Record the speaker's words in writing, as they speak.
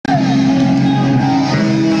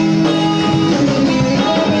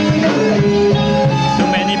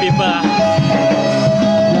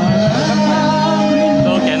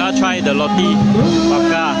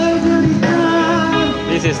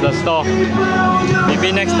the store.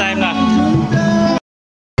 Maybe next time lah.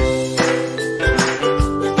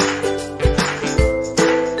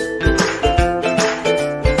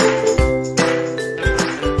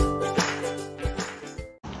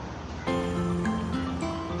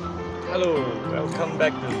 Hello, welcome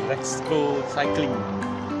back to Lax Go Cycling.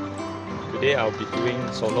 Today I'll be doing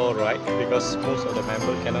solo ride because most of the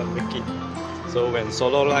members cannot make it. So when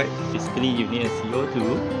solo ride, basically you need a CO2.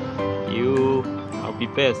 I'll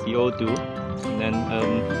prepare a CO2 and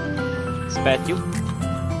then spare tube,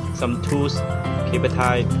 some tools, cable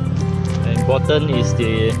tie. And important is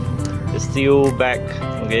the steel bag,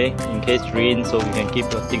 okay, in case rain, so we can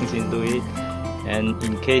keep your things into it. And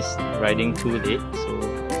in case riding too late, so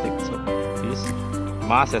take some this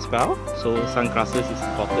mask as well. So sunglasses is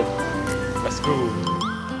important. Let's go.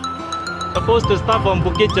 Supposed to start from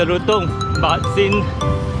Bukit Jelutong, but since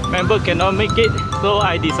member cannot make it, so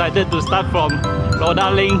I decided to start from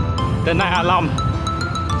Lodaling, the night alarm.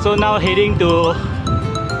 So now heading to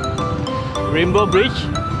Rainbow Bridge.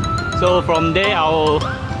 So from there I'll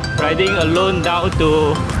riding alone down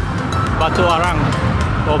to Batu Arang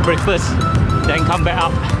for breakfast, then come back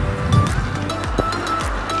up.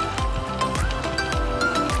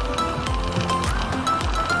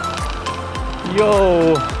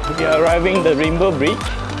 Yo, we are arriving the Rainbow Bridge.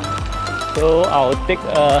 So I'll take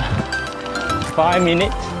 5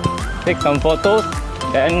 minutes, take some photos,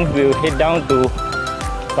 then we'll head down to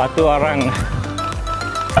Batu Arang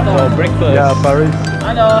for breakfast. Yeah, Paris.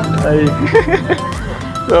 Hello. Hey.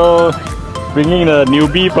 So bringing the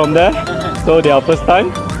newbie from there. So their first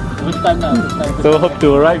time. First time now. So hope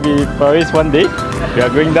to arrive in Paris one day. We are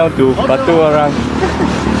going down to Batu Arang.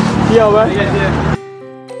 See you, man. Yeah.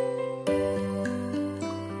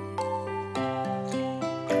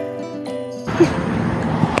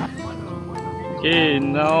 Okay,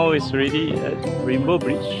 now it's ready at Rainbow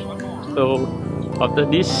Bridge. So after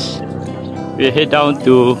this, we head down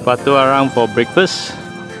to Batu Arang for breakfast.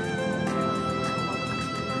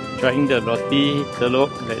 Trying the roti telur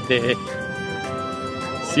like that.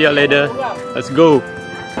 See you later. Let's go.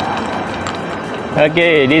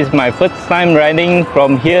 Okay, this is my first time riding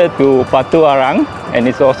from here to Batu Arang, and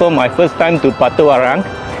it's also my first time to Batu Arang.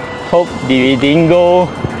 Hope we didn't go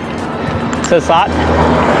sesat.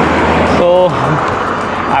 So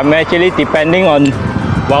I'm actually depending on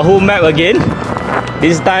Wahoo map again.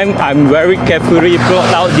 This time I'm very carefully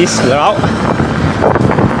plot out this route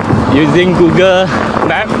using Google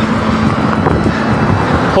map.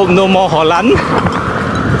 Hope no more Holland.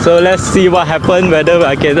 So let's see what happens, whether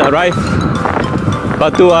I can arrive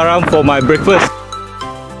Batu Arang for my breakfast.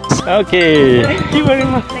 Okay. Thank you very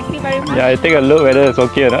much. Thank you very much. Yeah, I take a look whether it's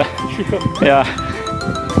okay or not. Yeah.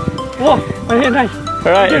 Wow, very nice.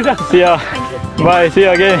 Alright, see ya. Bye, see you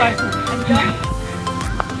again. Bye.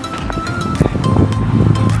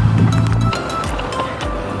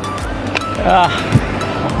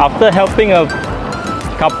 After helping a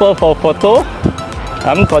couple for photo,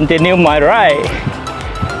 I'm continue my ride.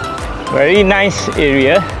 Very nice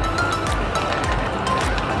area.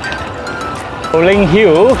 Rolling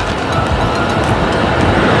hill.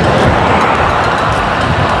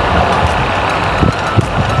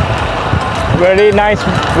 Very nice,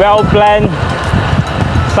 well-planned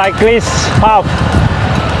cyclist path.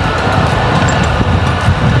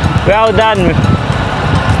 Well done.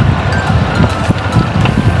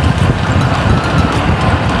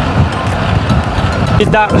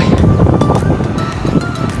 It's dark.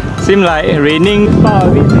 Seems like raining. Far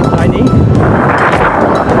a bit shining.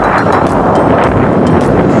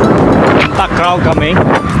 Dark crowd coming.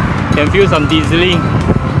 Can feel some drizzling,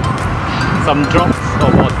 some drops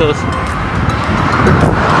of waters.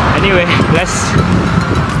 Anyway, let's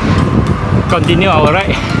continue our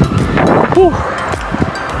ride. Whew.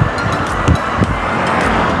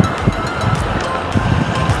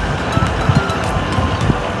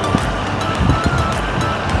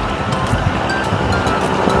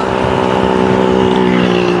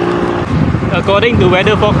 According to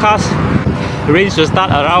weather forecast, rain should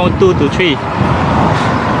start around 2 to 3.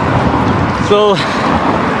 So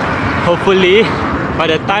hopefully by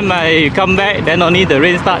the time I come back, then only the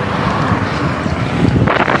rain start.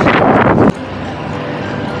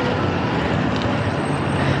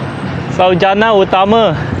 Saujana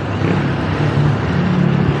Utama.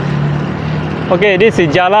 Okay, this is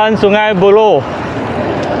Jalan Sungai Buloh.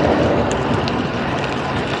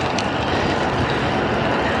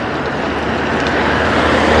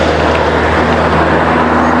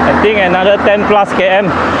 I think another 10 plus km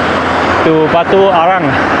to Batu Arang.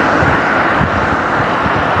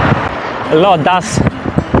 A lot of dust.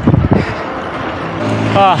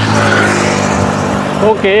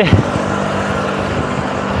 Okay.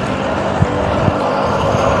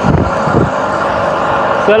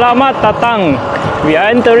 Selamat datang. We are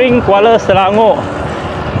entering Kuala Selangor.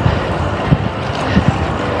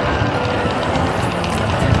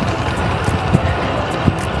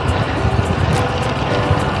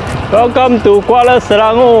 Welcome to Kuala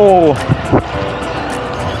Selangor.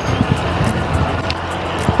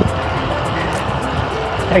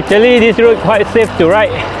 Actually, this route quite safe to ride.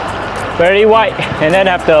 Very wide, and then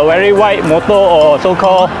have the very wide motor or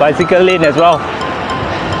so-called bicycle lane as well.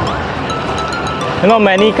 Not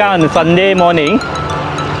many cars on Sunday morning.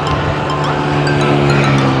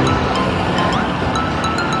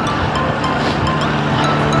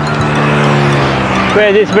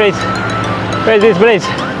 Where is this place? Where is this place?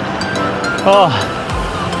 Oh,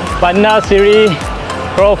 Bandar Seri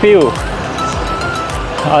Crowfield.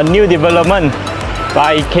 A new development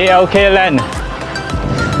by KLK Land.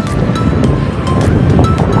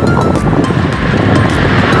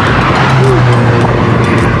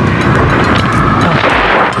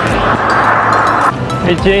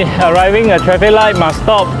 Arriving at traffic light must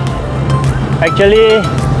stop. Actually,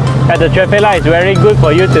 at the traffic light it's very good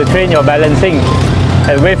for you to train your balancing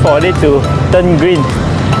and wait for it to turn green.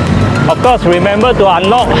 Of course, remember to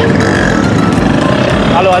unlock.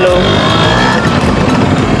 Hello, hello.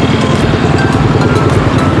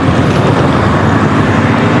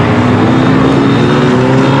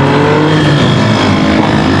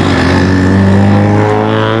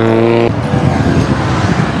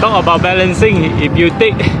 About balancing, if you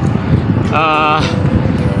take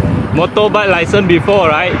motorbike license before,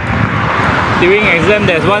 right, during exam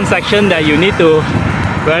there's one section that you need to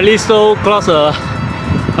really so cross a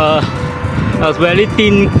very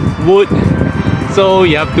thin wood, so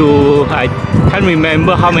you have to, I can't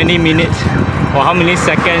remember how many minutes or how many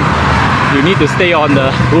seconds you need to stay on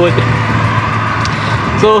the road.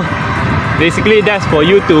 So basically that's for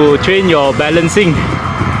you to train your balancing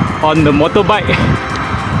on the motorbike.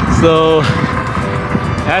 So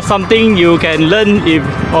that's something you can learn if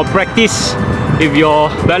or practice if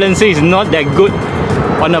your balancing is not that good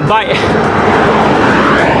on a bike,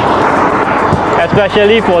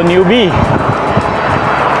 especially for newbie.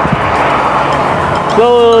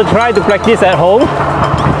 So try to practice at home,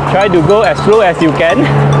 try to go as slow as you can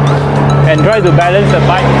and try to balance the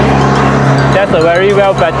bike. That's a very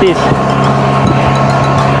well practice,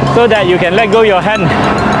 so that you can let go your hand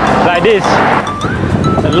like this.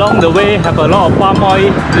 Along the way have a lot of palm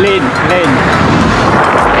oil lane.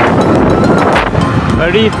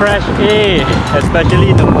 Very fresh air,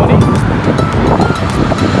 especially in the morning.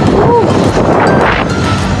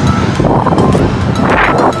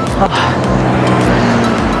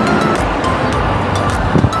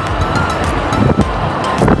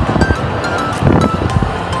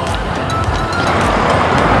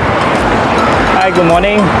 Hi, good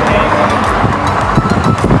morning.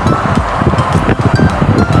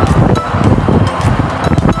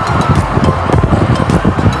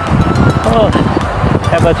 Oh,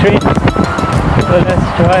 have a train. So let's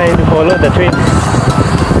try to follow the train.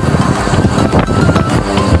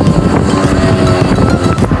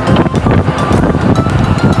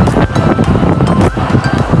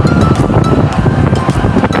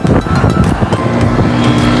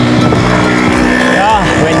 Yeah,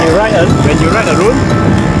 when you ride a route,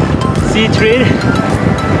 see train,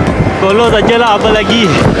 follow saja lah, apa lagi.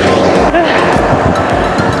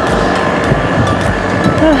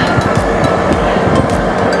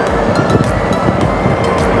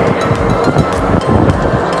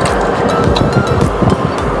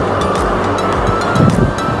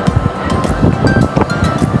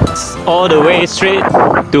 All the way straight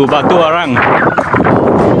to Batu Arang.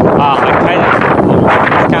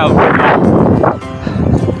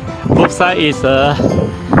 Both sides is a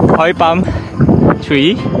oil palm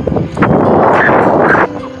tree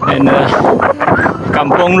and a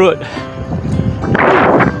kampong road.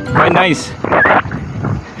 Quite nice.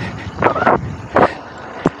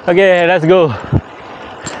 Okay, let's go.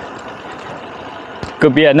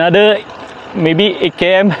 Could be another maybe 8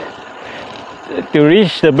 km to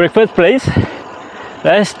reach the breakfast place.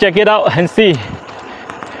 Let's check it out and see.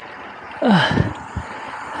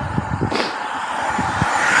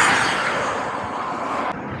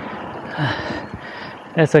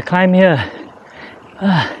 There's a climb here.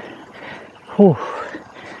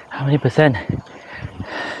 How many percent?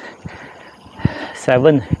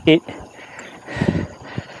 7, 8.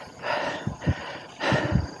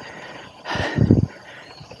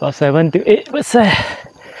 About 7 to 8%.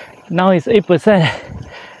 Now it's 8%.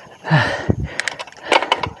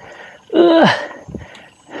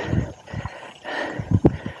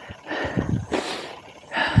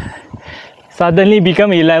 suddenly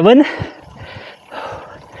become 11.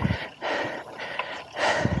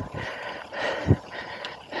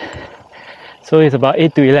 So it's about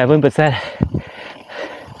 8 to 11%.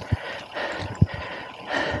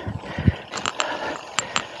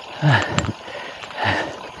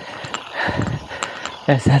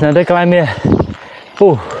 There's another climb here.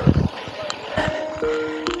 Ooh.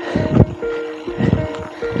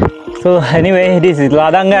 So anyway, this is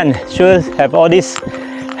ladang kan. Sure have all this.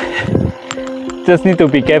 Just need to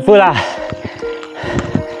be careful lah.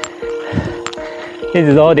 This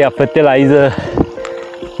is all their fertilizer.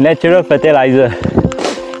 Natural fertilizer.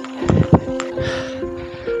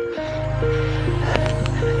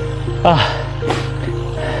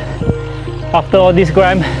 After all this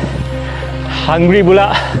climb, hungry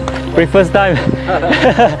pula. Breakfast time.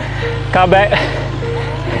 Come back.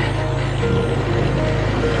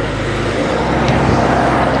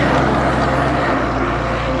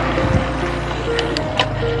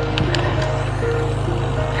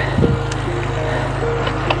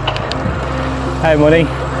 Hi, morning.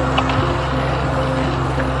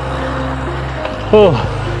 Oh,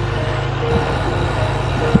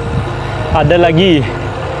 ada lagi.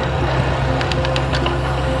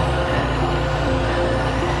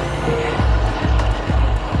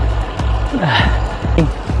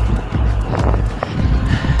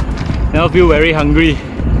 Now feel very hungry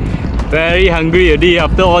already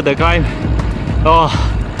after all the climb. Oh,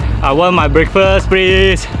 I want my breakfast,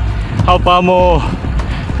 please. How far more?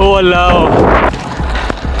 Oh, wow.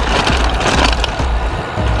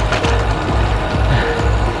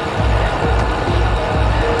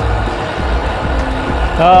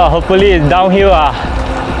 Oh, hopefully it's downhill.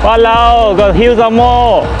 Walao, got hill some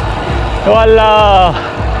more. Walao.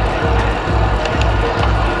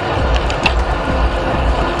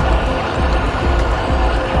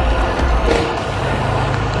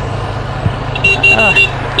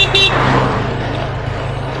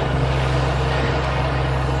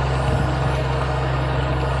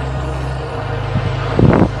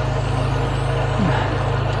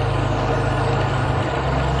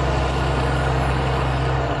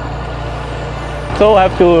 So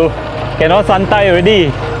have to, cannot santai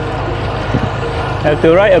already. Have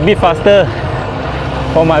to ride a bit faster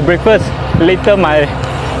for my breakfast. Later my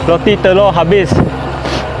roti telur habis.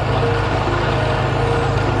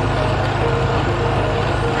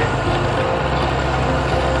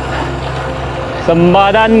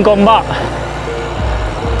 Sembadan gombak.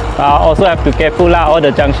 Also have to careful lah, all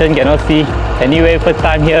the junction cannot see. Anyway, first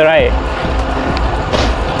time here, right?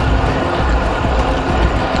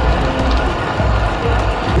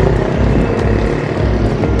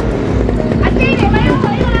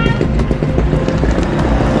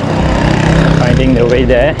 Finding the way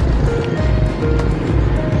there.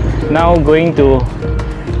 Now going to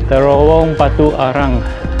Terowong Batu Arang.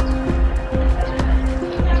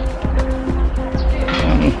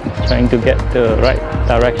 Trying to get the right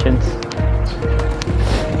directions.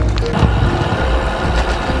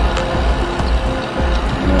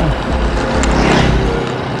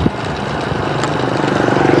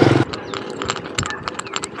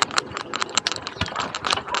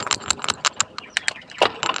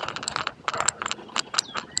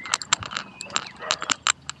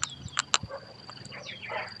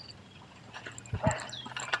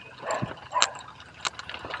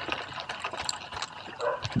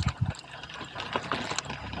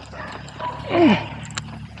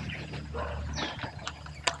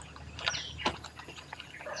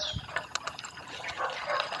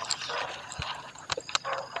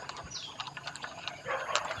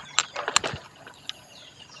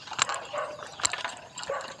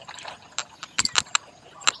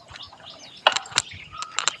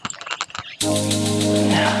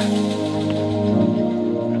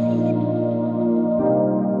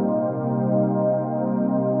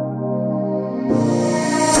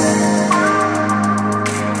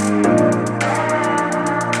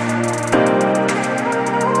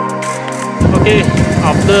 Okay,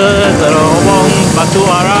 after Terowong Batu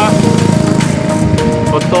Arang,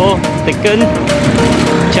 photo taken,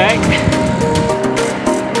 check.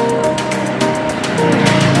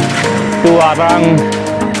 Batu Arang,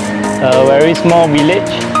 a very small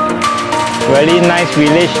village, very nice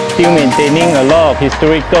village, still maintaining a lot of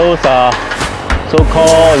historical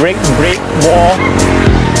so-called red brick wall.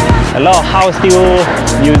 A lot of house still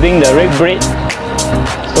using the red brick,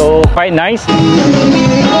 so quite nice.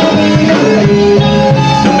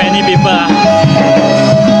 Too many people,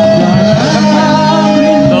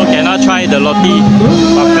 so cannot try the roti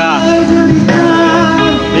bakar.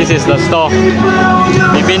 This is the store.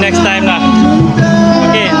 Maybe next time lah.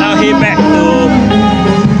 Okay, now head back to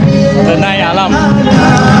the night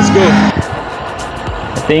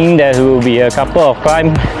I think there will be a couple of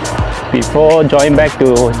climbs before joining back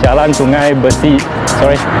to Jalan Sungai Besi.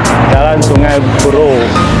 Sorry, Jalan Sungai Buroh.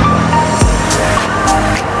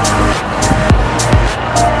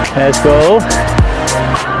 Let's go.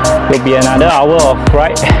 Will be another hour of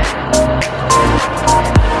ride.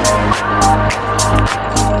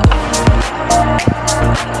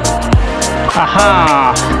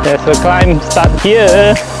 Aha! There's a climb start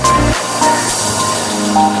here.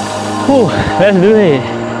 Whew, let's do it.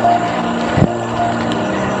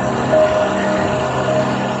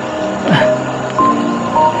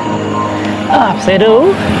 Up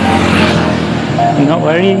saddle. Not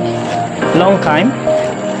very long climb.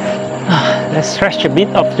 Let's stretch a bit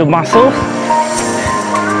of the muscle.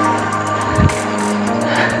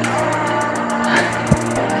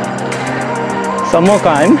 Some more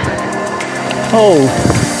climb. Oh,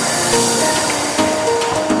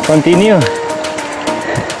 continue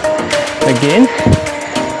again.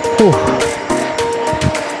 Whew.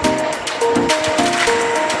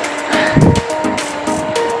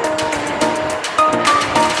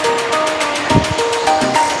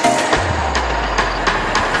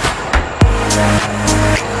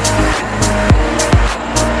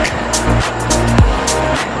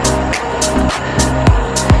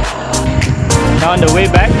 Now on the way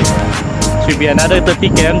back, should be another 30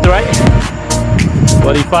 km ride,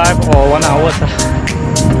 45 or 1 hour.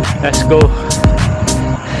 Let's go.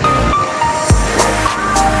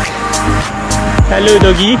 Hello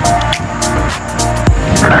doggy.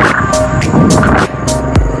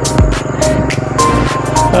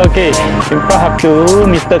 Okay, in front to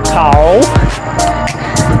Mr. Cow.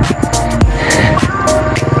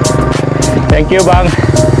 Thank you bang.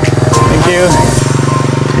 Thank you.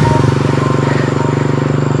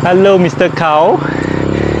 Hello, Mr. Cow.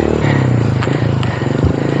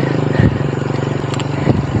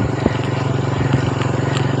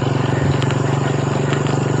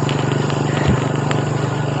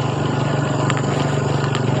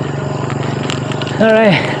 All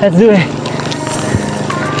right, let's do it.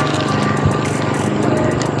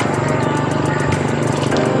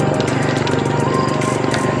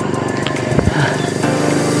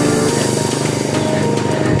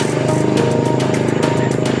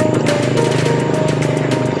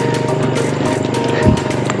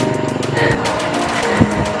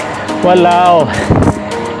 Walau.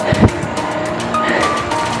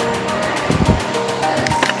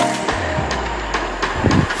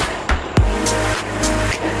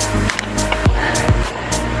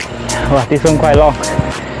 Wow, this one quite long.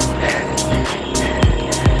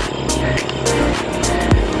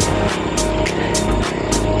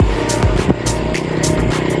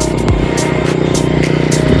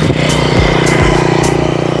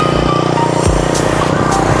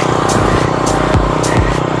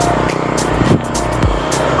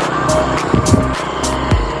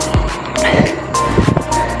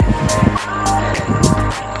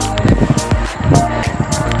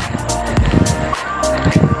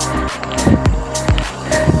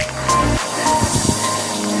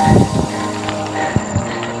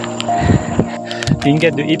 Didn't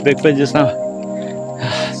get to eat breakfast just now,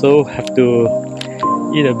 so have to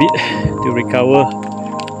eat a bit to recover.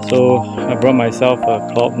 So I brought myself a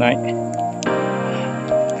Cloud Night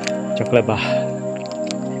chocolate bar.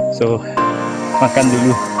 So makan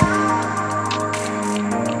dulu.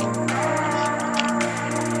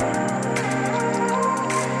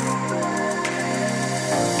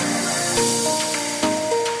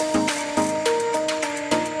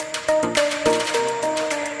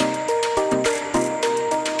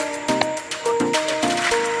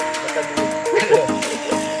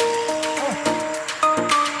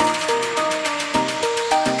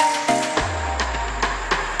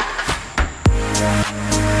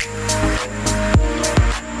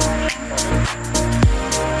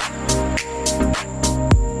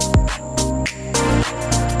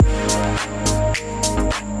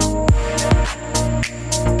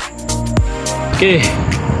 Okay,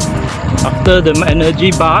 after the energy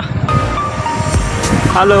bar,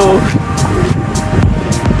 hello,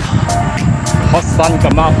 hot sun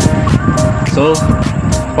come out. So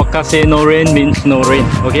forecast say no rain means no rain.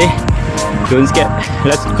 Okay, don't scared.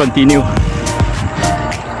 Let's continue.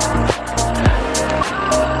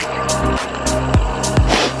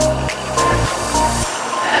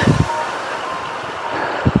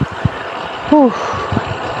 Whew.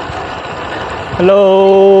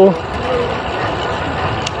 Hello.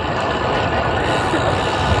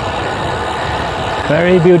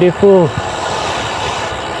 Very beautiful.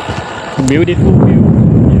 Beautiful view.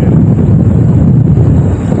 Yeah.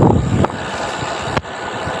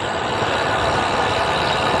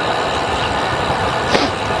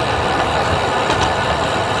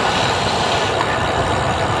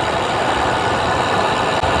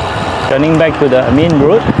 turning back to the main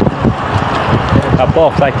route. A couple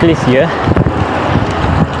of cyclists here.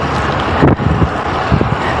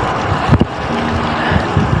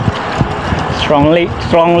 Strong leg,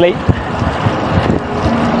 strong leg.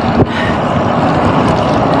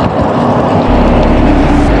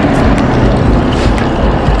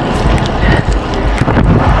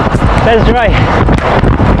 Let's try.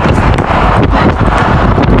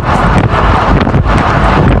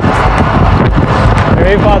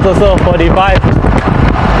 Very fast also, 45.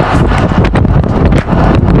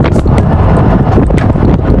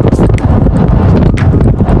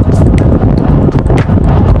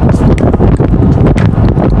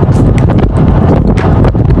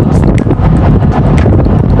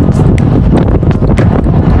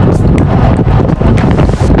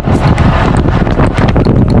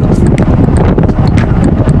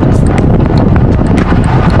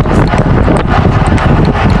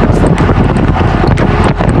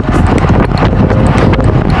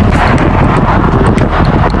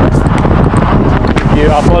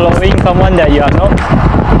 Following someone that you are not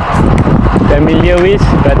familiar with,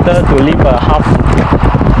 better to leave a half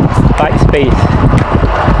bike space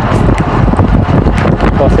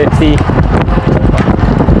for safety.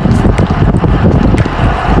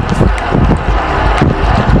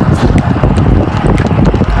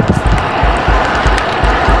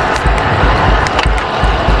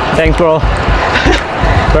 Thanks bro.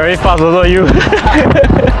 Very fast also you.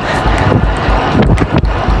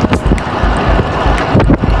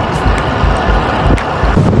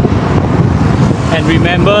 And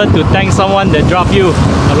remember to thank someone that dropped you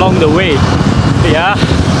along the way. Yeah.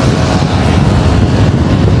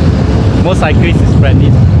 Most cyclists is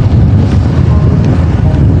friendly.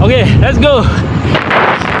 Okay, let's go.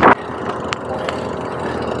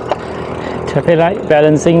 Traffic light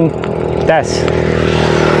balancing test.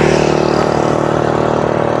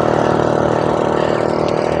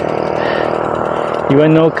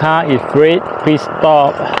 Even though car is red, please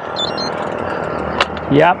stop.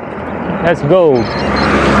 Yep. Let's go.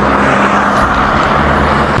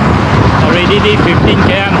 Already did 15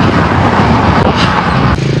 km.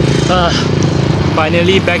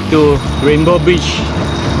 Finally back to Rainbow Beach.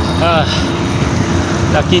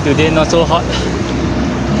 Lucky today not so hot.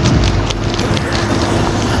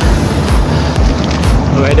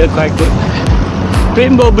 Weather quite good.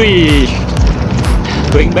 Rainbow Beach.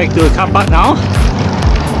 Going back to the car park now.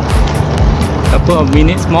 Couple of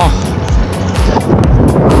minutes more.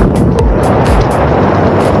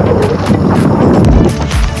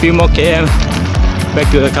 Few more km back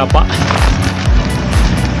to the car park.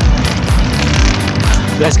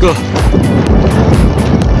 Let's go.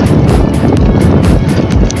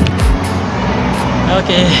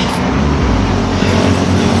 Okay,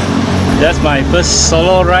 that's my first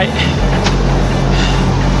solo ride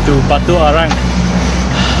to Batu Arang.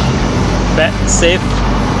 Bad, safe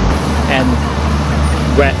and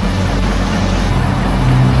wet.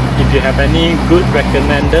 If you have any good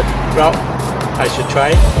recommended route I should try,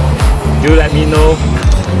 do let me know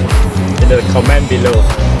in the comment below.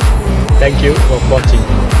 Thank you for watching.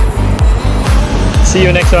 See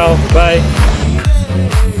you next round. Bye.